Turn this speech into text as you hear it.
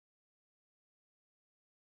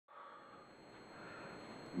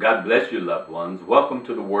God bless you, loved ones. Welcome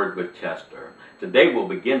to the Word with Chester. Today we'll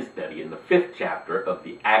begin studying the 5th chapter of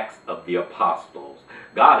the Acts of the Apostles.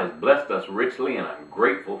 God has blessed us richly, and I'm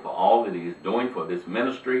grateful for all that He is doing for this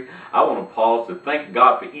ministry. I want to pause to thank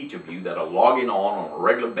God for each of you that are logging on a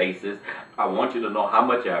regular basis. I want you to know how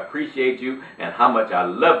much I appreciate you and how much I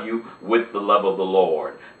love you with the love of the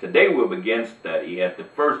Lord. Today we'll begin study at the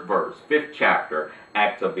first verse, 5th chapter,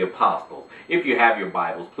 Acts of the Apostles. If you have your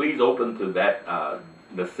Bibles, please open to the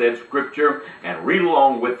said scripture and read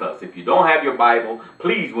along with us. If you don't have your Bible,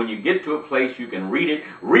 please, when you get to a place you can read it,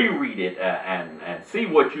 reread it, and see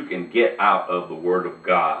what you can get out of the Word of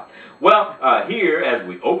God. Well, here as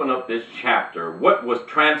we open up this chapter, what was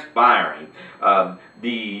transpiring,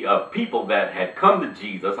 the people that had come to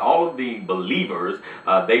Jesus, all of the believers,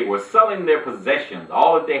 they were selling their possessions,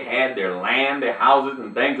 all that they had, their land, their houses,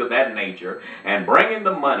 and things of that nature, and bringing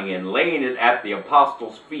the money and laying it at the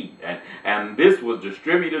apostles' feet. And this was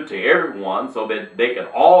distributed to everyone so that they could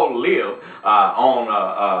all live on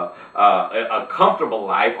a comfortable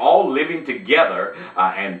life, all living together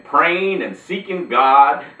and praying and seeking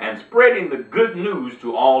God and spreading the good news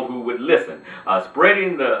to all who would listen,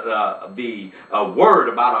 spreading the word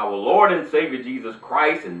about our Lord and Savior Jesus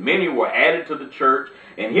Christ, and many were added to the church.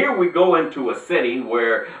 And here we go into a setting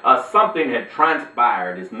where something had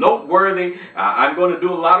transpired. It's noteworthy. I'm going to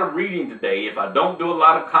do a lot of reading today. If I don't do a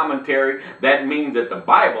lot of commentary, that means that the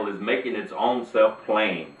Bible is making its own self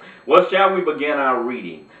plain. Well, shall we begin our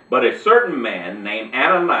reading? But a certain man named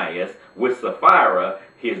Ananias with Sapphira,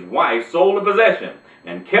 his wife, sold a possession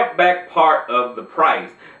and kept back part of the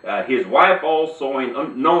price. His wife also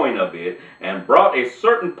knowing of it, and brought a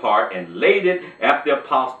certain part and laid it at the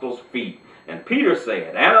apostles' feet. And Peter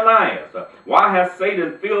said, Ananias, why has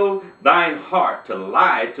Satan filled thine heart to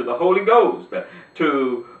lie to the Holy Ghost,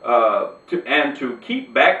 to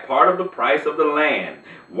keep back part of the price of the land?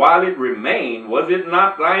 While it remained, was it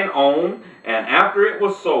not thine own? And after it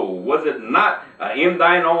was sold, was it not in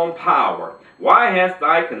thine own power? Why hast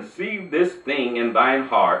thou conceived this thing in thine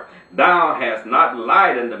heart? Thou hast not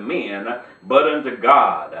lied unto men, but unto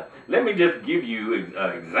God. Let me just give you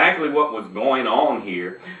exactly what was going on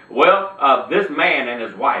here. Well, this man and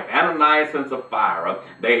his wife, Ananias and Sapphira,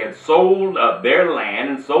 they had sold their land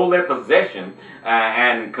and sold their possession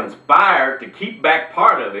and conspired to keep back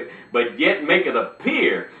part of it, but yet make it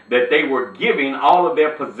appear that they were giving all of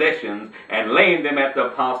their possessions and laying them at the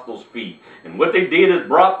apostles' feet. And what they did is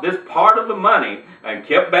brought this part of the money and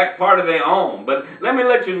kept back part of their own. But let me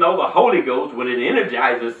let you know, the Holy Ghost, when it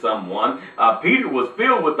energizes someone, Peter was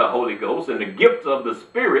filled with the Holy Ghost, and the gifts of the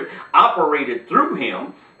Spirit operated through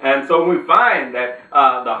him. And so we find that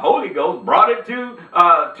the Holy Ghost brought it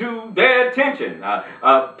to their attention.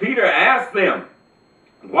 Peter asked them,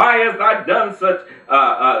 why hast thou done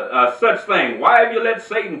such thing? Why have you let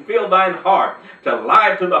Satan fill thine heart to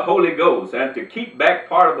lie to the Holy Ghost and to keep back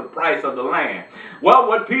part of the price of the land? Well,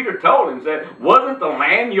 what Peter told him said, wasn't the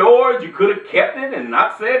land yours? You could have kept it and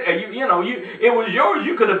not said, it was yours.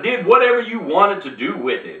 You could have did whatever you wanted to do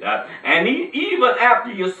with it. And even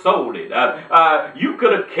after you sold it, you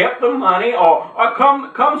could have kept the money or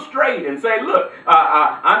come straight and say, look,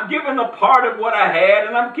 I'm giving a part of what I had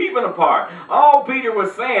and I'm keeping a part. All Peter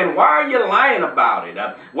was saying, why are you lying about it?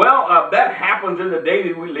 That happens in the day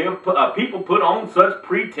that we live. People put on such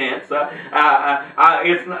pretense. I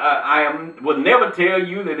would never tell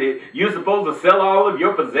you that you're supposed to sell all of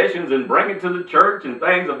your possessions and bring it to the church and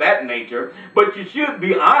things of that nature, but you should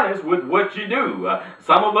be honest with what you do.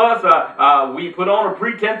 Some of us, we put on a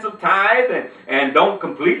pretense of tithe and don't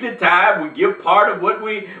completely tithe. We give part of what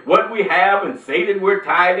we have and say that we're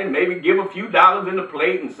tithing, maybe give a few dollars in the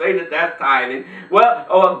plate and say that that's tithing.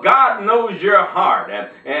 Well, God knows your heart,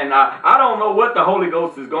 and I don't know what the Holy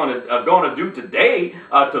Ghost is going to do today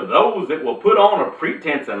to those that will put on a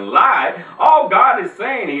pretense and lie. All God is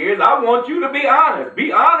saying here is, I want you to be honest.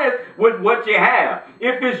 Be honest with what you have.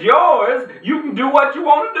 If it's yours, you can do what you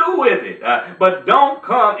want to do with it, but don't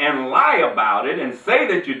come and lie about it and say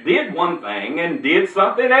that you did one thing and did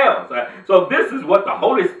something else. So this is what the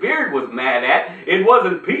Holy Spirit was mad at. It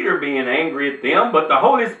wasn't Peter being angry at them, but the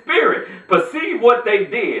Holy Spirit perceived what they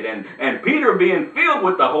did, and Peter, being filled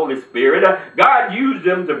with the Holy Spirit, God used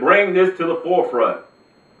him to bring this to the forefront.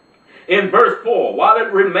 In verse 4, while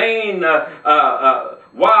it remained,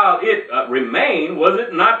 while it remained, was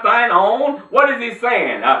it not thine own? What is he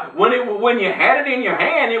saying? When you had it in your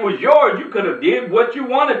hand, it was yours. You could have did what you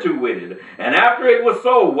wanted to with it. And after it was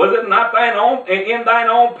sold, was it not thine own in thine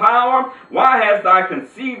own power? Why hast thou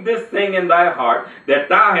conceived this thing in thy heart, that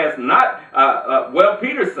thou hast not,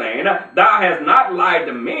 Peter's saying, thou hast not lied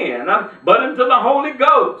to men, but unto the Holy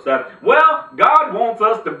Ghost. God wants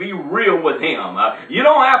us to be real with him. You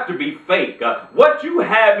don't have to be fake. What you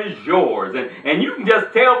have is yours, and you can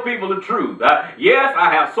just tell people the truth. Yes,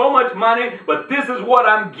 I have so much money, but this is what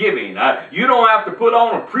I'm giving. You don't have to put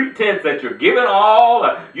on a pretense that you're giving all.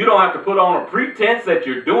 You don't have to put on a pretense that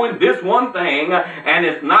you're doing this one thing, and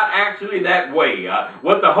it's not actually that way.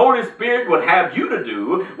 What the Holy Spirit would have you to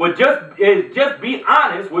do is just be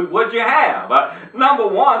honest with what you have. Number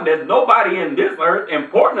one, there's nobody in this earth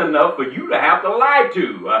important enough for you to have to lie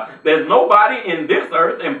to. There's nobody in this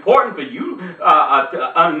earth important for you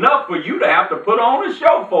enough for you to have to put on a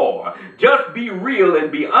show for. Just be real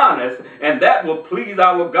and be honest, and that will please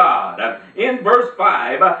our God. In verse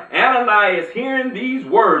 5, Ananias, hearing these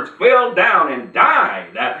words, fell down and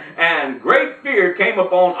died, and great fear came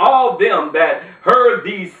upon all them that heard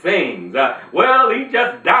these things. He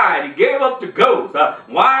just died. He gave up the ghost.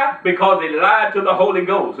 Why? Because he lied to the Holy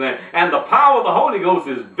Ghost. And the power of the Holy Ghost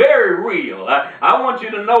is very real. I want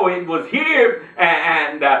you to know it was here,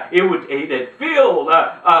 and it filled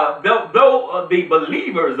the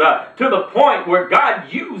believers to the point where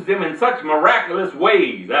God used them in such miraculous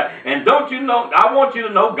ways. And don't you know, I want you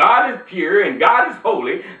to know God is pure and God is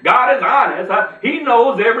holy. God is honest. He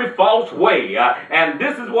knows every false way. And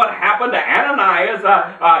this is what happened to Ananias.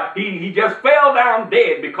 He just fell down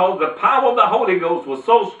dead because the power of the Holy Ghost was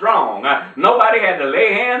so strong. Nobody had to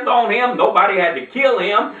lay hands on him. Nobody had to kill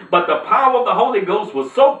him. But the power of the Holy Ghost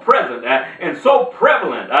was so present and so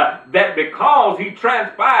prevalent that because he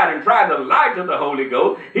transpired and tried to lie to the Holy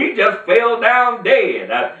Ghost, he just fell down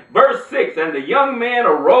dead. Verse 6, and the young men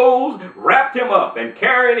arose, wrapped him up, and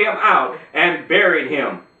carried him out, and buried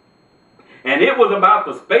him. And it was about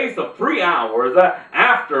the space of 3 hours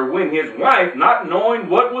after, when his wife, not knowing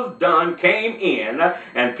what was done, came in.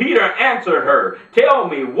 And Peter answered her, Tell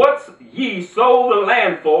me, what's ye sold the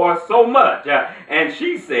land for so much? And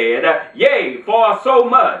she said, Yea, for so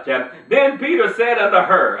much. Then Peter said unto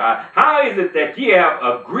her, How is it that ye have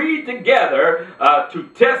agreed together to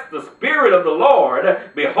test the Spirit of the Lord?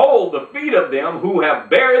 Behold, the feet of them who have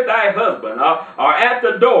buried thy husband are at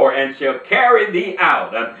the door, and shall carry thee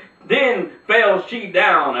out. Then fell she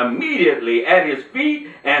down immediately at his feet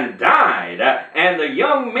and died. And the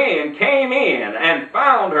young men came in and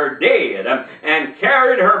found her dead, and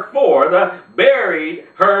carried her forth, buried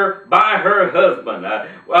her by her husband.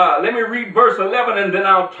 Let me read verse 11 and then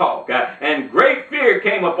I'll talk. And great fear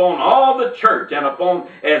came upon all the church and upon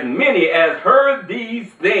as many as heard these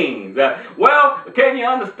things. Can you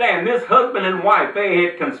understand? This husband and wife, they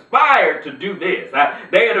had conspired to do this.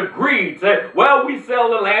 They had agreed, said, we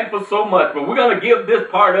sell the land for so much, but we're going to give this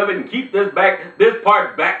part of it and keep this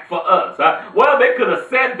part back for us. They could have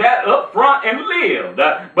said that up front and lived.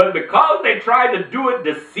 But because they tried to do it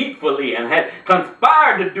deceitfully and had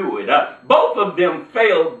conspired to do it, both of them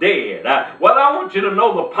fell dead. I want you to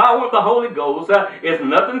know the power of the Holy Ghost is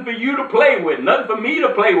nothing for you to play with, nothing for me to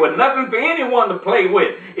play with, nothing for anyone to play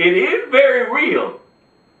with. It is very real.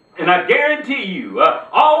 And I guarantee you,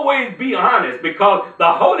 always be honest, because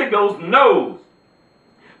the Holy Ghost knows.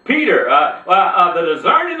 Peter, the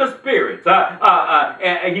discerning of spirits,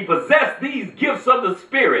 and he possessed these gifts of the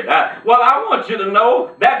Spirit. I want you to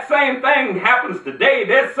know that same thing happens today.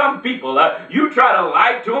 There's some people, you try to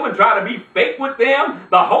lie to them and try to be fake with them.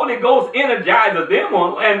 The Holy Ghost energizes them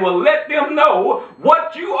and will let them know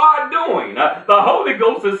what you are doing. The Holy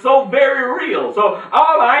Ghost is so very real. So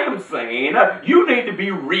all I am saying, you need to be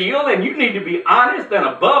real and you need to be honest and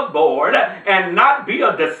above board and not be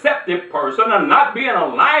a deceptive person and not being a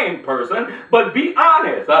lying person, but be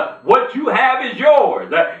honest. What you have is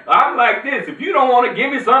yours. I'm like this. If you don't want to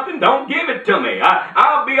give me something, don't give it to me.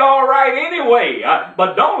 I'll be all right anyway.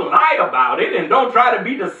 But don't lie about it and don't try to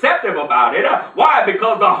be deceptive about it. Why?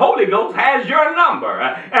 Because the Holy Ghost has your number.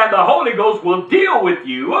 And the Holy Ghost will deal with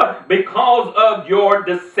you because of your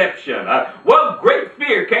deception. Great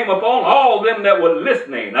fear came upon all them that were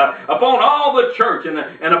listening, upon all the church,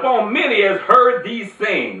 and upon many as heard these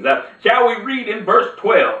things. Shall we read in verse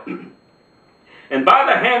 12? And by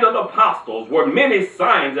the hand of the apostles were many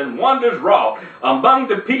signs and wonders wrought among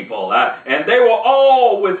the people, and they were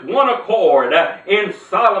all with one accord in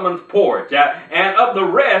Solomon's porch. And of the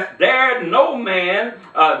rest dared no man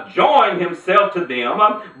join himself to them,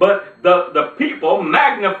 but the people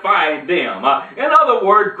magnified them. In other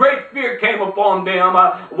words, great fear came upon them.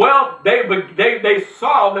 They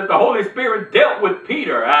saw that the Holy Spirit dealt with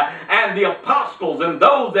Peter and the apostles and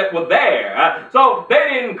those that were there. So they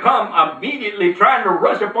didn't come immediately trying to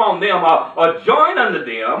rush upon them or join unto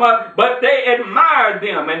them, but they admired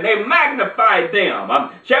them and they magnified them.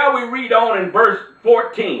 Shall we read on in verse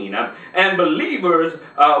 14? And believers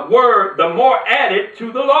were the more added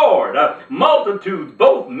to the Lord, multitudes,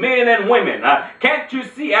 both men and women. Can't you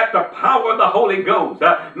see at the power of the Holy Ghost,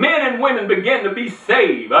 men and women began to be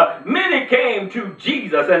saved. Many came to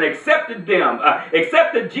Jesus and accepted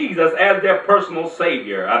Jesus as their personal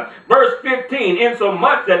Savior. Verse 15,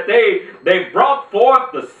 insomuch that they brought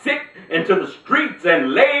forth the sick into the streets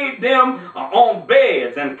and laid them on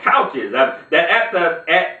beds and couches, that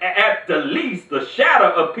at the least the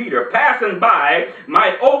shadow of Peter passing by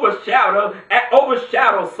might overshadow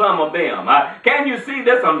some of them. Can you see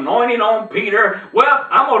this anointing on Peter? Well,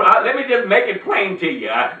 let me just make it plain to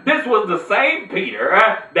you. This was the same Peter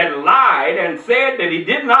that lied and said that he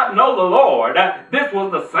did not know the Lord. This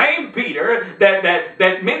was the same Peter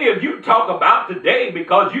that many of you talk about today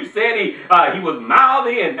because you said he was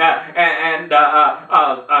mouthy and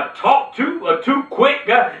talked too quick.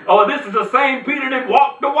 This is the same Peter that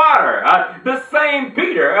walked the water. The same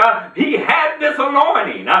Peter, he had this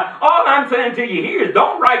anointing. All I'm saying to you here is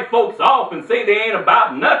don't write folks off and say they ain't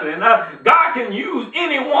about nothing. God can use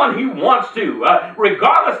anyone he wants to,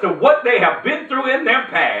 regardless of what they have been through in their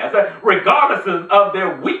past, regardless of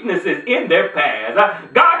their weaknesses in their past.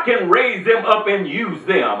 God can raise them up and use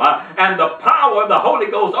them. And the power of the Holy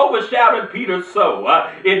Ghost overshadowed Peter's soul.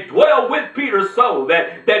 It dwelled with Peter's soul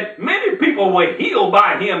that many people were healed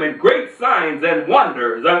by him and great signs and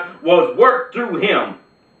wonders was worked through him.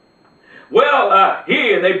 Well,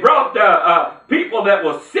 here they brought people that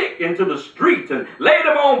were sick into the streets and laid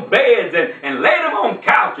them on beds and laid them on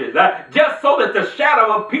couches just so that the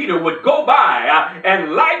shadow of Peter would go by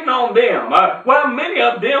and lighten on them. Many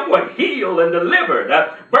of them were healed and delivered.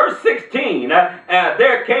 Verse 16,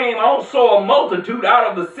 there came also a multitude out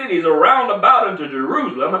of the cities around about unto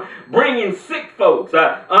Jerusalem, bringing sick folks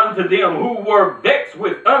unto them who were vexed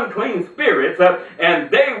with unclean spirits, and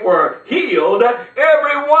they were healed,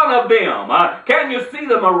 every one of them. Can you see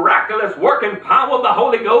the miraculous working power of the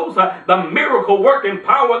Holy Ghost? The miracle working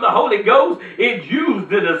power of the Holy Ghost? It used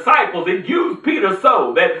the disciples. It used Peter's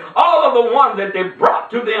soul that all of the ones that they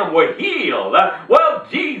brought to them were healed.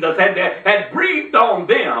 Jesus had breathed on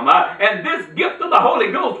them, and this gift of the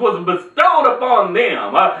Holy Ghost was bestowed upon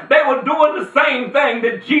them. They were doing the same thing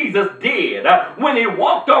that Jesus did when he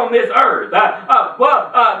walked on this earth.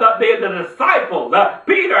 The disciples,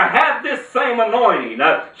 Peter had this same anointing.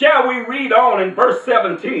 Shall we read on in verse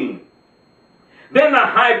 17? Then the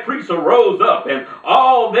high priest arose up, and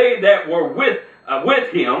all they that were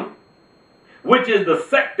with him, which is the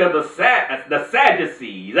sect of the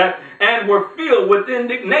Sadducees, and were filled with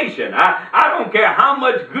indignation. I don't care how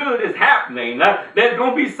much good is happening. There's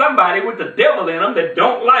going to be somebody with the devil in them that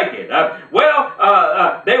don't like it.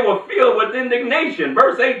 They were filled with indignation.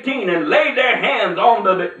 Verse 18, and laid their hands on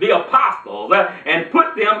the apostles and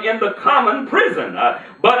put them in the common prison.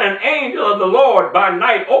 But an angel of the Lord by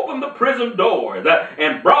night opened the prison doors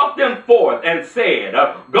and brought them forth and said,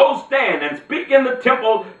 go stand and speak in the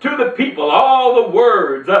temple to the people all the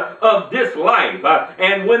words of this life.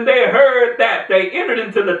 And when they heard that, they entered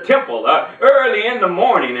into the temple early in the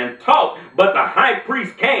morning and taught. But the high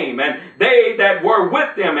priest came, and they that were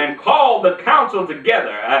with them, and called the council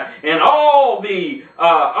together, and all of the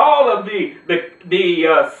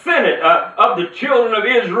senate of the children of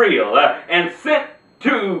Israel, and sent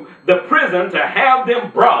to the prison to have them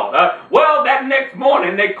brought. That next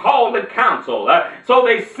morning they called the council. So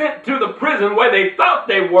they sent to the prison where they thought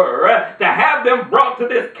they were to have them brought to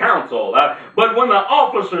this council. But when the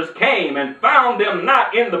officers came and found them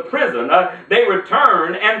not in the prison, they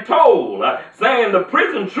returned and told, saying, the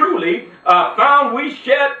prison truly found we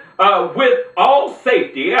shut with all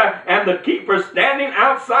safety, and the keeper standing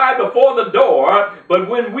outside before the door. But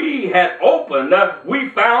when we had opened, we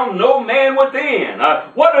found no man within.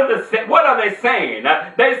 What are they saying?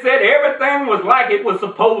 They said everything was like it was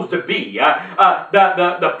supposed to be.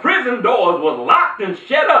 The prison doors was locked and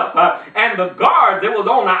shut up, and the guards that was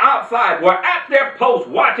on the outside were at their post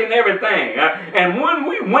watching everything. And when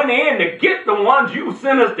we went in to get the ones you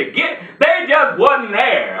sent us to get, they They just wasn't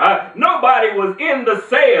there. Nobody was in the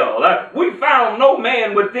cell. We found no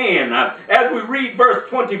man within. As we read verse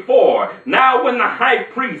 24, now when the high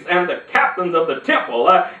priest and the captains of the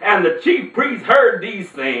temple and the chief priests heard these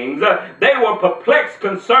things, they were perplexed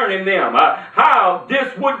concerning them, how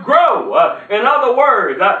this would grow. In other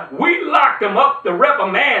words, we locked them up to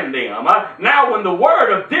reprimand them. Now when the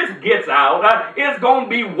word of this gets out, it's going to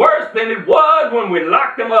be worse than it was when we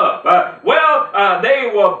locked them up.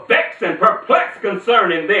 They were vexed and perplexed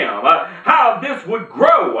concerning them, how this would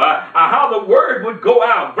grow, how the word would go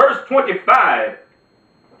out. Verse 25.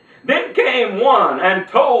 Then came one and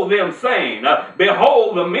told them, saying,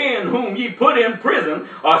 behold, the men whom ye put in prison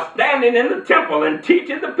are standing in the temple and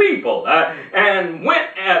teaching the people. Then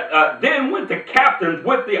went the captains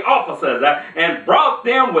with the officers and brought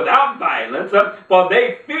them without violence, for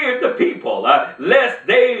they feared the people, lest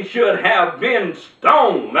they should have been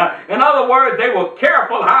stoned. In other words, they were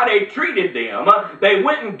careful how they treated them. They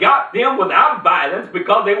went and got them without violence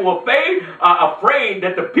because they were afraid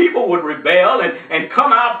that the people would rebel and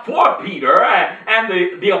come out for Peter and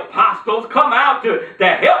the apostles, come out to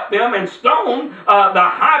help them and stone the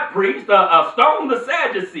high priest, stone the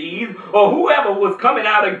Sadducees, or whoever was coming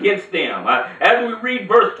out against them. As we read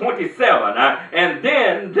verse 27, and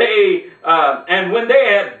when they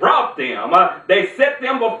had brought them, they set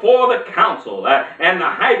them before the council, and the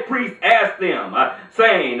high priest asked them,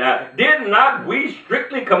 saying, did not we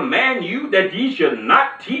strictly command you that ye should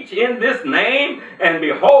not teach in this name? And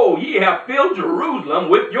behold, ye have filled Jerusalem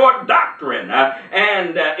with your doctrine,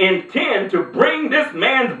 and intend to bring this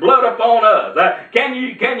man's blood upon us. Can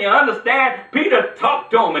you understand? Peter talked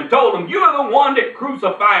to him and told him, you're the one that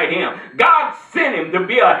crucified him. God sent him to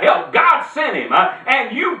be a help. God sent him,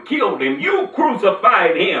 and you killed him. You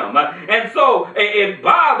crucified him. And so it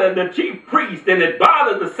bothered the chief priest, and it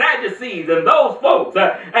bothered the Sadducees and those folks.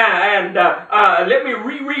 Let me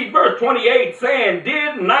reread verse 28, saying,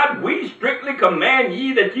 did not we strictly command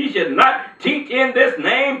ye that ye should not teach in this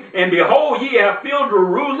name? And behold, ye have filled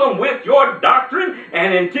Jerusalem with your doctrine,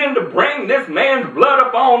 and intend to bring this man's blood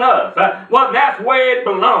upon us. Well, that's where it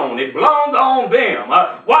belonged. It belonged on them.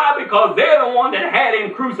 Why? Because they're the one that had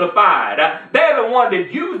him crucified. They're the one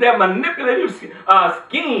that used their manipulative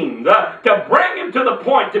schemes to bring him to the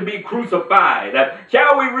point to be crucified.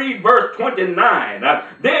 Shall we read verse 29?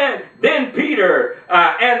 Then Peter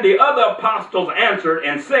and the other apostles answered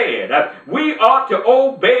and said, we ought to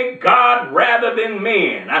obey God rather than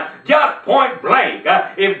men. Just point blank.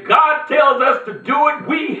 If God tells us to do it,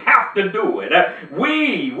 we have to do it.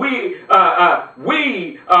 We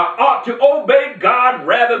ought to obey God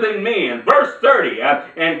rather than men. Verse 30,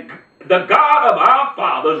 and the God of our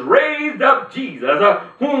fathers raised up Jesus,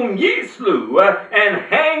 whom ye slew and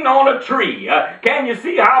hanged on a tree. Can you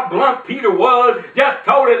see how blunt Peter was? Just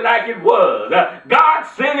told it like it was. God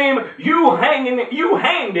sent him, you hanged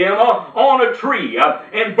him on a tree.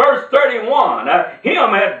 In verse 31, him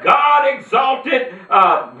hath God exalted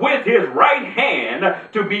with his right hand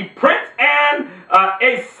to be prince and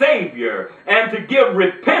a savior, and to give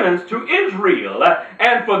repentance to Israel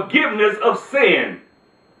and forgiveness of sin.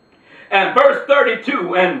 And verse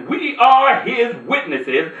 32, and we are his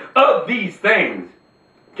witnesses of these things.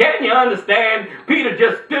 Can you understand? Peter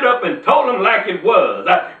just stood up and told him like it was.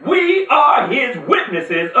 We are his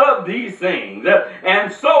witnesses of these things.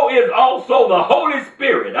 And so is also the Holy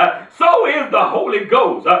Spirit. So is the Holy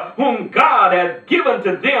Ghost, whom God has given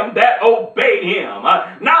to them that obey him.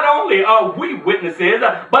 Not only are we witnesses,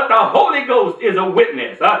 but the Holy Ghost is a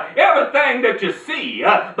witness. Everything that you see,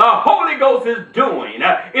 the Holy Ghost is doing,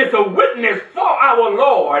 it's a witness for our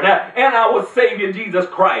Lord and our Savior Jesus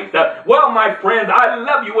Christ. Well, my friends, I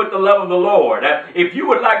love you with the love of the Lord. If you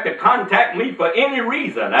would like to contact me for any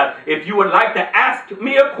reason, if you would like to ask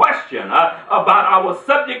me a question about our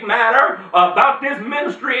subject matter, about this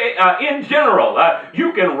ministry in general,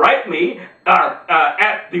 you can write me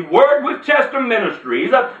at the Word with Chester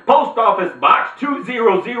Ministries, Post Office Box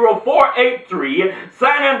 200483,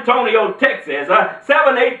 San Antonio, Texas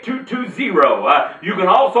 78220. You can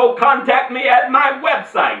also contact me at my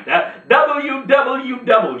website,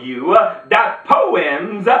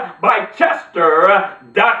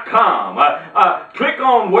 www.poemsbychester.com. Click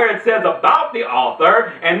on where it says about the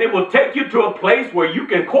author, and it will take you to a place where you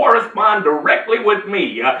can correspond directly with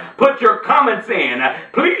me. Put your comments in.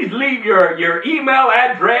 Please leave your email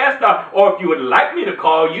address, or if you would like me to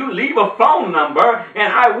call you, leave a phone number,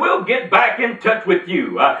 and I will get back in touch with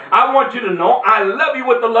you. I want you to know I love you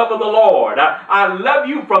with the love of the Lord. I love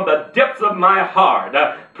you from the depths of my heart.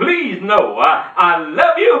 please know I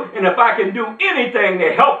love you, and if I can do anything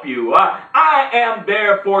to help you, I am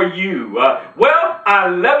there for you. Well, I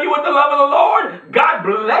love you with the love of the Lord. God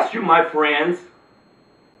bless you, my friends.